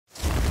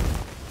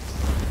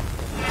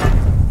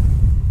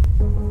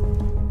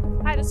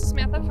this is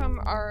Samantha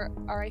from our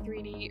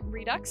Ri3D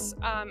Redux,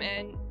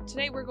 and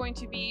today we're going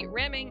to be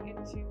ramming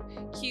into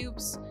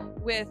cubes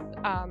with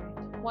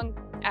one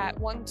at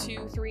 1,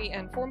 2, 3,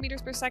 and 4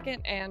 meters per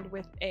second, and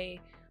with a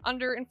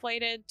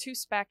underinflated,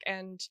 2-spec,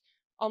 and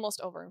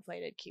almost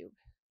overinflated cube.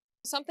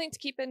 Something to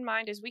keep in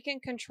mind is we can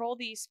control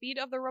the speed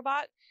of the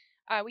robot.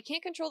 We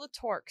can't control the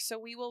torque, so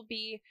we will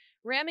be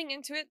ramming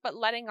into it but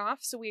letting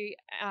off, so we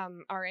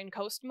are in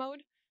coast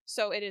mode.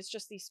 So it is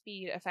just the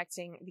speed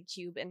affecting the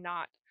cube and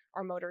not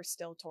our motor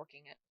still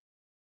torquing it.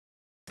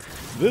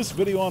 This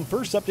video on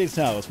First Updates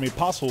Now is made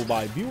possible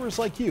by viewers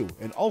like you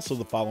and also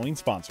the following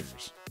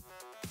sponsors.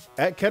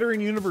 At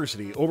Kettering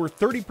University, over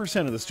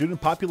 30% of the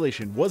student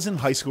population was in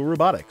high school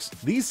robotics.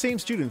 These same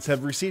students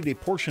have received a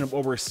portion of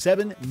over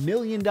 $7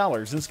 million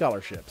in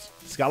scholarships.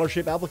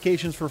 Scholarship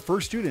applications for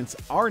FIRST students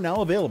are now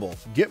available.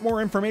 Get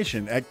more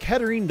information at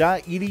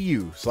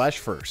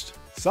kettering.edu/first.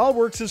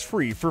 SOLIDWORKS is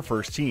free for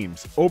FIRST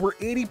teams. Over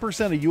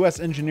 80% of U.S.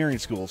 engineering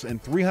schools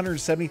and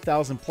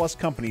 370,000 plus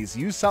companies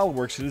use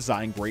SOLIDWORKS to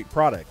design great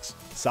products.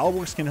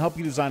 SOLIDWORKS can help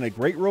you design a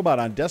great robot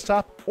on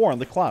desktop or on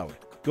the cloud.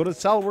 Go to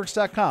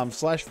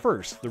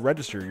solidworks.com/first to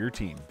register your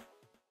team.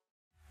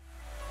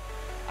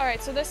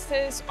 Alright, so this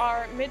is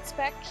our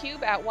mid-spec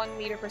cube at 1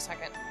 meter per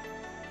second.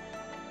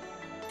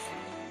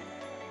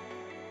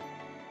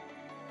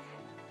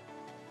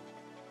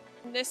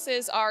 This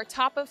is our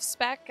top of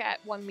spec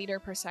at 1 meter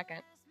per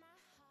second.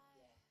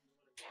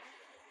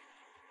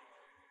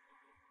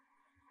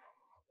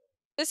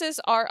 This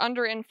is our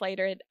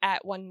underinflated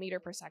at 1 meter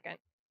per second.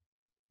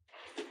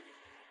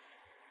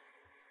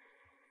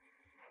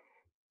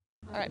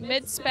 All right,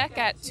 mid-spec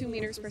at 2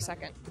 meters per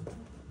second.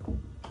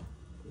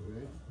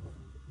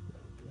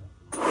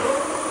 All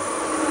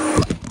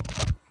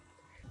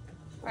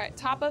right,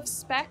 top of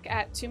spec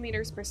at 2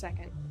 meters per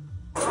second.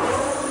 All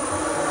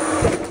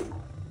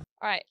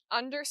right,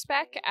 under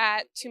spec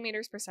at 2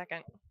 meters per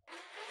second.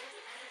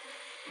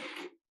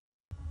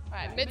 All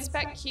right,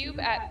 mid-spec cube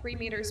at 3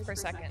 meters per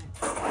second.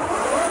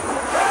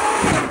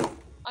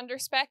 Under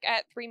spec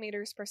at 3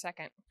 meters per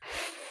second.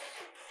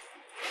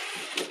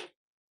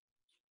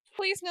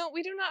 Please note,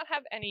 we do not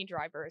have any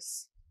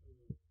drivers.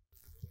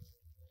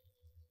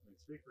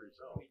 Speak for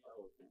yourself.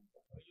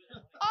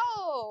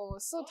 Oh,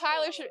 so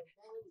Tyler should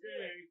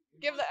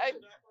give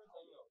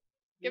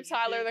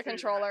Tyler the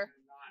controller.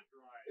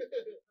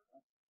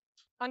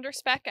 Under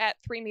spec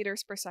at 3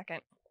 meters per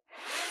second.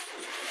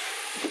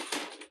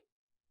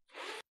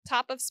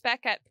 Top of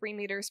spec at 3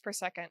 meters per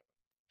second.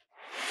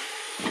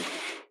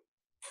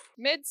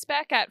 Mid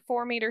spec at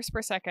 4 meters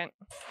per second.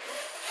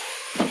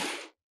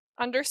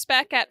 Under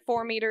spec at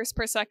 4 meters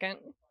per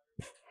second.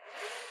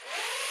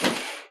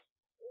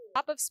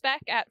 Top of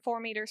spec at 4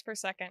 meters per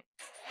second.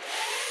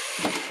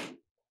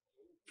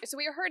 So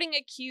we are hurting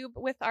a cube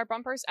with our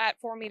bumpers at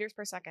 4 meters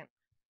per second.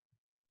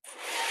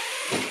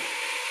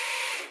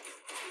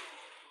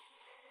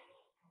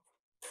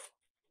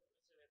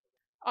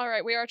 All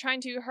right, we are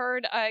trying to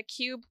herd a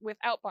cube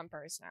without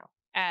bumpers now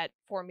at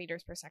 4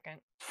 meters per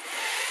second.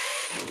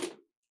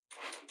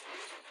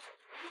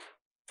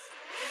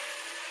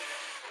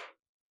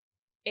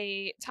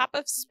 A top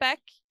of spec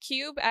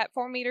cube at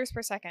 4 meters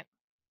per second.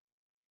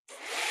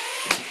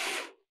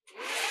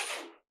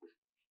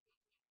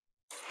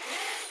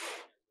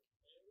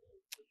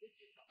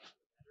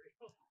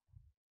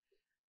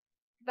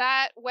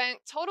 That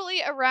went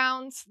totally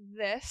around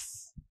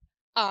this.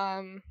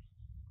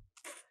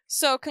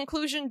 So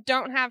conclusion,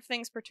 don't have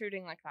things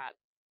protruding like that.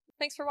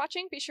 Thanks for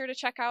watching. Be sure to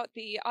check out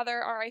the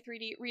other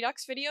Ri3D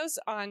Redux videos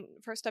on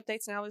First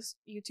Updates Now's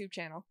YouTube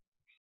channel.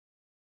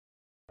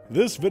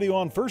 This video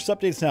on First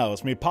Updates Now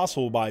is made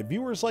possible by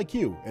viewers like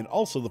you and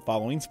also the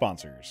following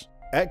sponsors.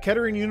 At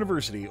Kettering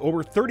University,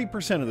 over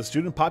 30% of the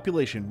student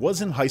population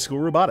was in high school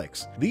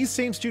robotics. These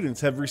same students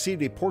have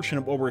received a portion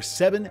of over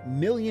 $7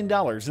 million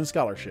in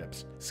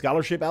scholarships.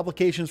 Scholarship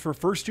applications for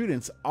FIRST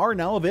students are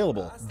now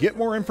available. Get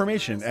more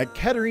information at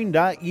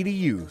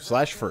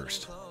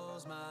kettering.edu/first.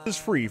 Is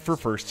free for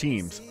FIRST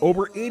teams.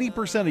 Over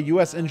 80% of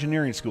U.S.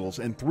 engineering schools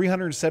and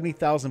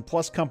 370,000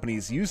 plus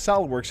companies use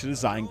SOLIDWORKS to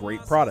design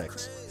great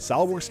products.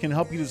 SOLIDWORKS can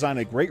help you design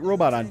a great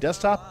robot on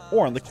desktop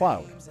or on the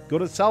cloud. Go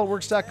to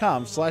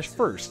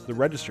solidworks.com/first to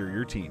register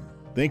your team.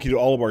 Thank you to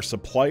all of our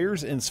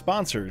suppliers and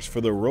sponsors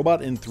for the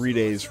Robot in 3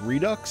 Days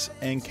Redux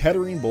and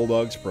Kettering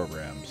Bulldogs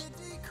programs.